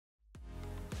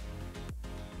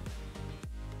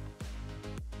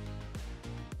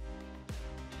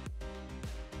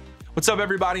What's up,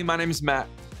 everybody? My name is Matt.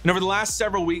 And over the last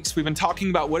several weeks, we've been talking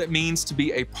about what it means to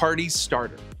be a party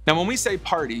starter. Now, when we say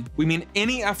party, we mean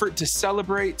any effort to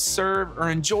celebrate, serve, or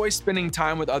enjoy spending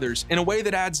time with others in a way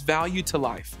that adds value to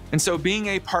life. And so being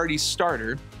a party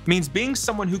starter means being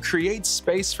someone who creates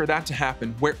space for that to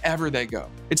happen wherever they go.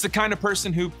 It's the kind of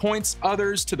person who points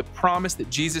others to the promise that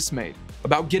Jesus made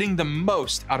about getting the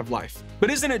most out of life.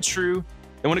 But isn't it true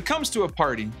that when it comes to a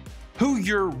party, who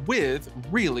you're with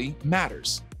really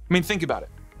matters? I mean, think about it.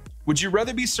 Would you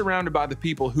rather be surrounded by the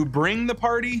people who bring the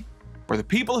party or the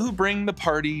people who bring the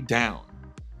party down?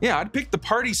 Yeah, I'd pick the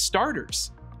party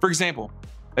starters. For example,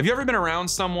 have you ever been around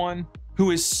someone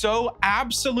who is so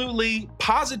absolutely,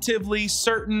 positively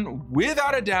certain,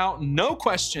 without a doubt, no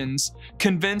questions,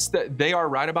 convinced that they are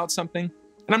right about something?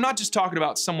 And I'm not just talking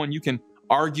about someone you can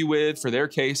argue with for their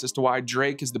case as to why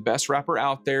Drake is the best rapper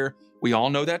out there. We all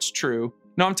know that's true.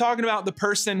 No, I'm talking about the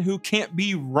person who can't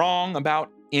be wrong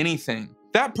about anything.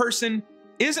 That person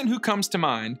isn't who comes to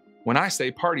mind when I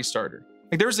say party starter.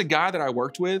 Like, there was a guy that I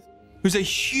worked with who's a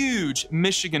huge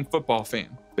Michigan football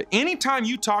fan. But anytime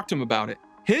you talk to him about it,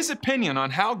 his opinion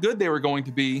on how good they were going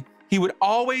to be, he would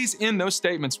always end those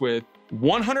statements with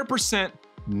 100%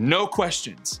 no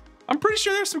questions. I'm pretty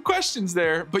sure there's some questions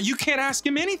there, but you can't ask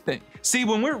him anything. See,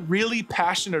 when we're really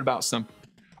passionate about something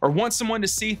or want someone to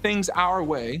see things our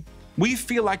way, we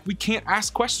feel like we can't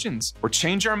ask questions or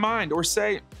change our mind or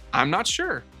say, I'm not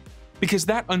sure. Because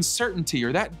that uncertainty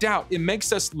or that doubt, it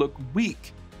makes us look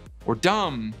weak or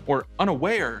dumb or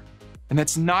unaware. And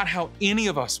that's not how any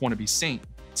of us want to be seen.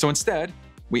 So instead,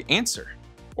 we answer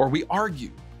or we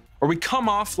argue or we come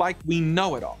off like we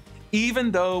know it all, even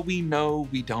though we know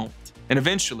we don't. And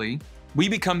eventually, we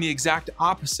become the exact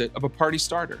opposite of a party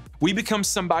starter. We become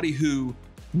somebody who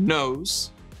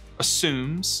knows,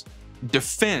 assumes,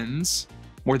 defends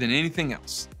more than anything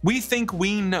else. We think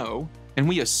we know and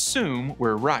we assume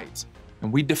we're right,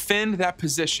 and we defend that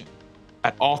position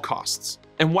at all costs.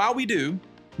 And while we do,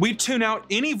 we tune out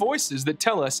any voices that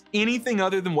tell us anything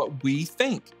other than what we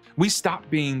think. We stop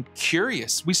being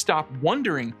curious. We stop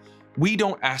wondering. We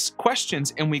don't ask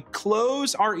questions, and we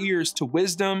close our ears to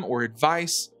wisdom or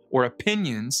advice or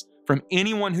opinions from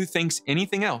anyone who thinks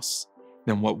anything else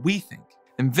than what we think.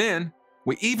 And then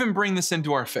we even bring this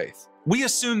into our faith. We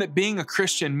assume that being a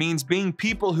Christian means being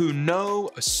people who know,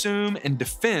 assume, and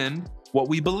defend what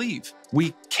we believe.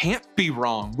 We can't be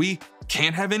wrong. We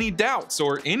can't have any doubts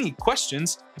or any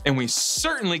questions, and we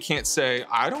certainly can't say,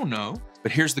 I don't know.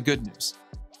 But here's the good news.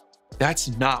 That's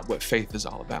not what faith is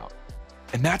all about.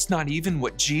 And that's not even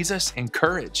what Jesus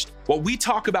encouraged. What we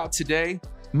talk about today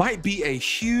might be a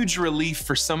huge relief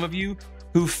for some of you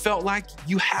who felt like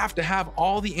you have to have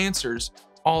all the answers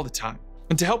all the time.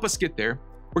 And to help us get there,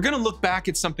 we're going to look back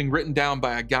at something written down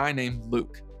by a guy named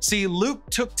Luke. See, Luke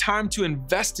took time to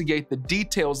investigate the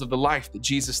details of the life that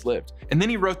Jesus lived, and then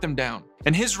he wrote them down.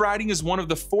 And his writing is one of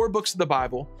the 4 books of the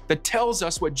Bible that tells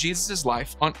us what Jesus'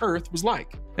 life on earth was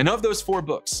like. And of those 4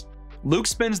 books, Luke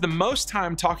spends the most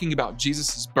time talking about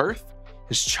Jesus' birth,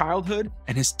 his childhood,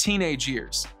 and his teenage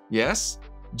years. Yes,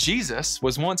 Jesus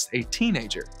was once a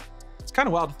teenager. It's kind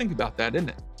of wild to think about that, isn't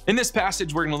it? In this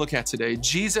passage we're going to look at today,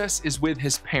 Jesus is with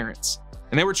his parents,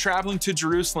 and they were traveling to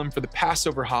Jerusalem for the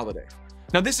Passover holiday.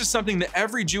 Now, this is something that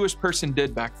every Jewish person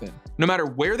did back then. No matter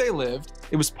where they lived,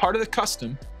 it was part of the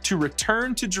custom to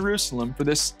return to Jerusalem for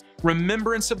this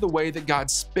remembrance of the way that God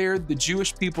spared the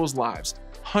Jewish people's lives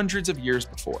hundreds of years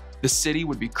before. The city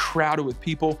would be crowded with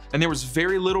people, and there was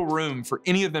very little room for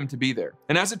any of them to be there.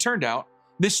 And as it turned out,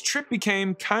 this trip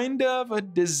became kind of a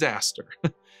disaster.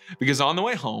 Because on the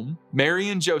way home, Mary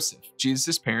and Joseph,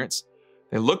 Jesus' parents,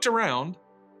 they looked around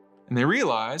and they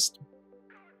realized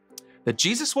that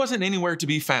Jesus wasn't anywhere to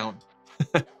be found.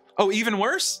 Oh, even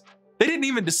worse, they didn't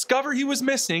even discover he was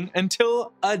missing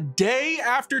until a day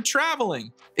after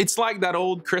traveling. It's like that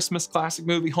old Christmas classic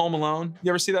movie, Home Alone.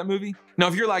 You ever see that movie? Now,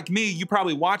 if you're like me, you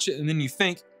probably watch it and then you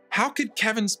think, how could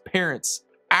Kevin's parents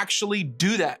actually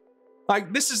do that?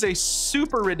 Like, this is a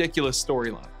super ridiculous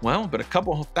storyline. Well, but a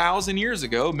couple 1,000 years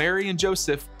ago, Mary and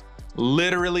Joseph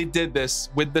literally did this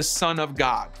with the Son of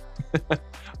God.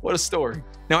 What a story.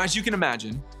 Now, as you can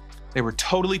imagine, they were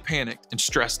totally panicked and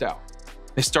stressed out.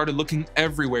 They started looking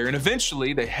everywhere, and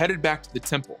eventually they headed back to the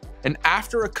temple. And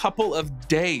after a couple of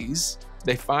days,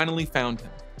 they finally found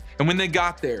him. And when they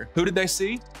got there, who did they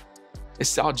see? They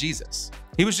saw Jesus.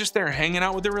 He was just there hanging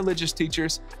out with the religious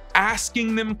teachers,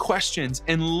 asking them questions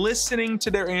and listening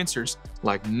to their answers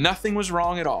like nothing was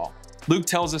wrong at all. Luke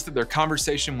tells us that their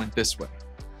conversation went this way.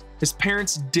 His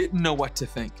parents didn't know what to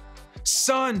think.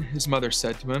 "Son," his mother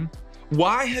said to him,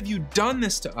 "why have you done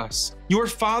this to us? Your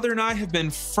father and I have been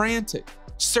frantic,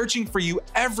 searching for you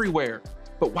everywhere.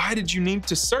 But why did you need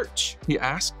to search?" he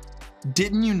asked.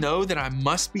 "Didn't you know that I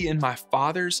must be in my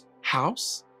Father's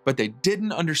house?" But they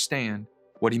didn't understand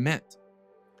what he meant.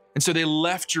 And so they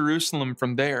left Jerusalem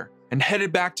from there and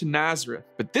headed back to Nazareth,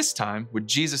 but this time with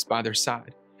Jesus by their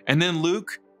side. And then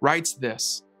Luke writes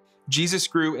this: "Jesus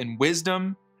grew in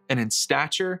wisdom and in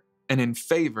stature and in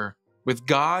favor with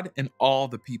God and all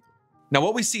the people." Now,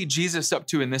 what we see Jesus up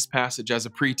to in this passage as a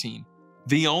preteen,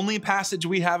 the only passage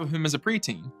we have of him as a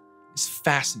preteen, is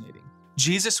fascinating.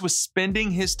 Jesus was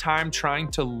spending his time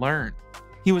trying to learn.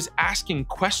 He was asking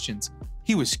questions.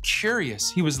 He was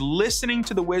curious. He was listening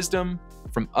to the wisdom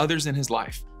from others in his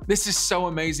life. This is so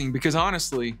amazing because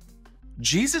honestly,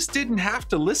 Jesus didn't have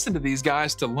to listen to these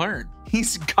guys to learn.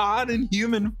 He's God in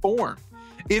human form.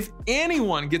 If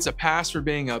anyone gets a pass for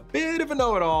being a bit of a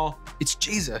know-it-all, it's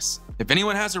Jesus. If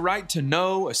anyone has a right to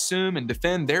know, assume, and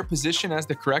defend their position as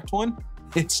the correct one,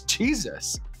 it's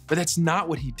Jesus. But that's not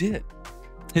what he did.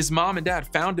 His mom and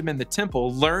dad found him in the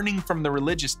temple, learning from the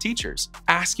religious teachers,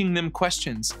 asking them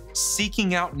questions,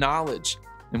 seeking out knowledge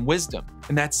and wisdom.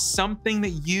 And that's something that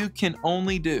you can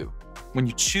only do when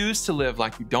you choose to live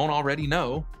like you don't already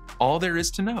know all there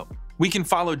is to know. We can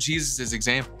follow Jesus'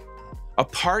 example. A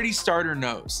party starter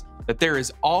knows that there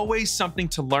is always something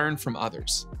to learn from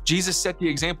others. Jesus set the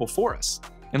example for us.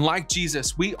 And like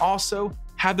Jesus, we also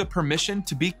have the permission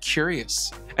to be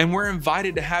curious. And we're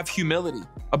invited to have humility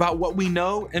about what we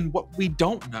know and what we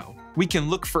don't know. We can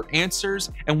look for answers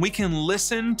and we can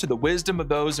listen to the wisdom of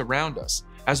those around us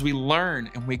as we learn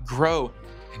and we grow,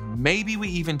 and maybe we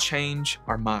even change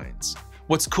our minds.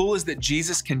 What's cool is that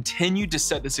Jesus continued to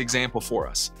set this example for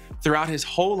us throughout his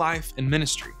whole life and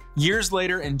ministry. Years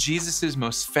later, in Jesus'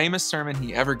 most famous sermon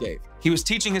he ever gave, he was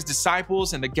teaching his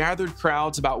disciples and the gathered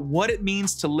crowds about what it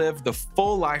means to live the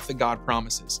full life that God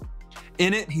promises.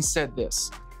 In it, he said this: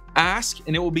 "Ask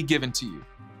and it will be given to you.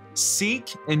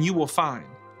 Seek and you will find.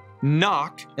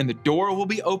 Knock and the door will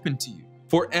be opened to you.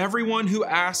 For everyone who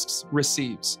asks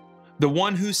receives. The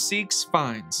one who seeks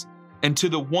finds. And to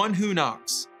the one who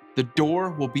knocks, the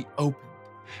door will be opened."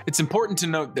 It's important to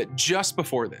note that just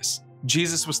before this,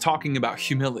 Jesus was talking about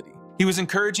humility. He was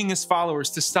encouraging his followers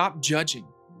to stop judging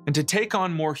and to take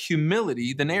on more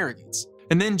humility than arrogance.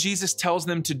 And then Jesus tells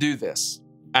them to do this: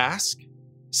 ask,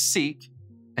 seek,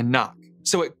 and knock.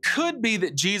 So it could be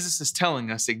that Jesus is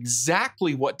telling us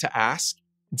exactly what to ask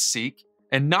and seek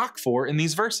and knock for in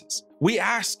these verses. We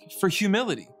ask for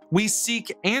humility. We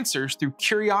seek answers through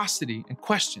curiosity and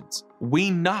questions.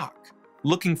 We knock,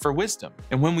 looking for wisdom.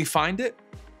 And when we find it,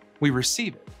 we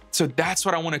receive it. So that's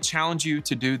what I want to challenge you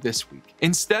to do this week.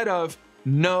 Instead of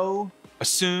know,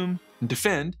 assume, and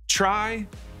defend, try,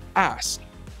 ask,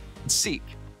 and seek,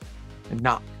 and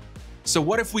knock. So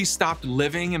what if we stopped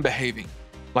living and behaving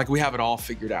like we have it all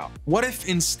figured out? What if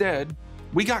instead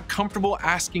we got comfortable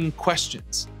asking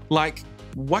questions like,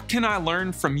 what can I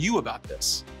learn from you about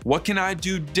this? What can I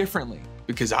do differently?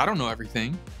 Because I don't know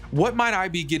everything. What might I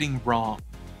be getting wrong?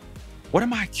 What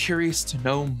am I curious to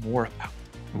know more about?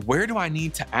 Where do I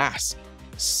need to ask,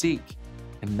 seek,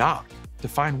 and knock to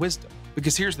find wisdom?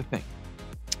 Because here's the thing.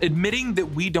 Admitting that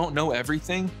we don't know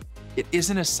everything, it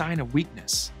isn't a sign of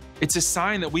weakness. It's a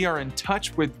sign that we are in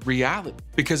touch with reality.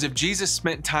 Because if Jesus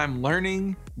spent time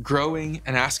learning, growing,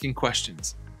 and asking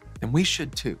questions, then we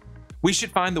should too. We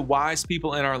should find the wise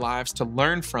people in our lives to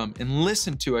learn from and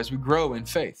listen to as we grow in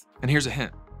faith. And here's a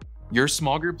hint. Your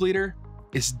small group leader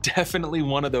is definitely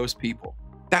one of those people.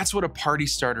 That's what a party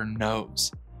starter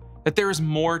knows. That there is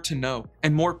more to know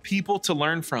and more people to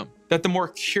learn from. That the more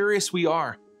curious we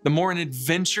are, the more an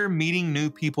adventure meeting new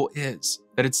people is.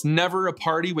 That it's never a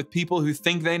party with people who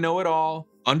think they know it all,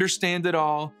 understand it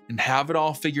all, and have it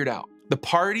all figured out. The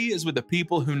party is with the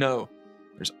people who know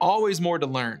there's always more to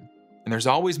learn, and there's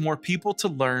always more people to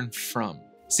learn from.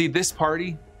 See, this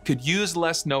party could use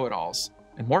less know-it-alls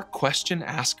and more question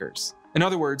askers. In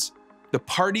other words, the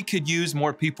party could use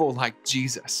more people like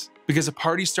Jesus, because a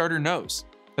party starter knows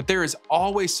that there is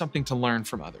always something to learn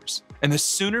from others. And the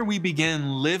sooner we begin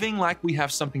living like we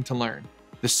have something to learn,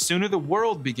 the sooner the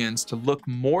world begins to look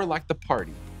more like the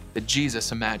party that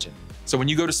Jesus imagined. So when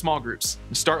you go to small groups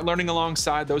and start learning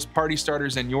alongside those party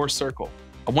starters in your circle,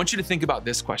 I want you to think about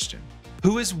this question: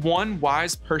 who is one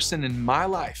wise person in my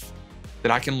life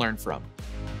that I can learn from?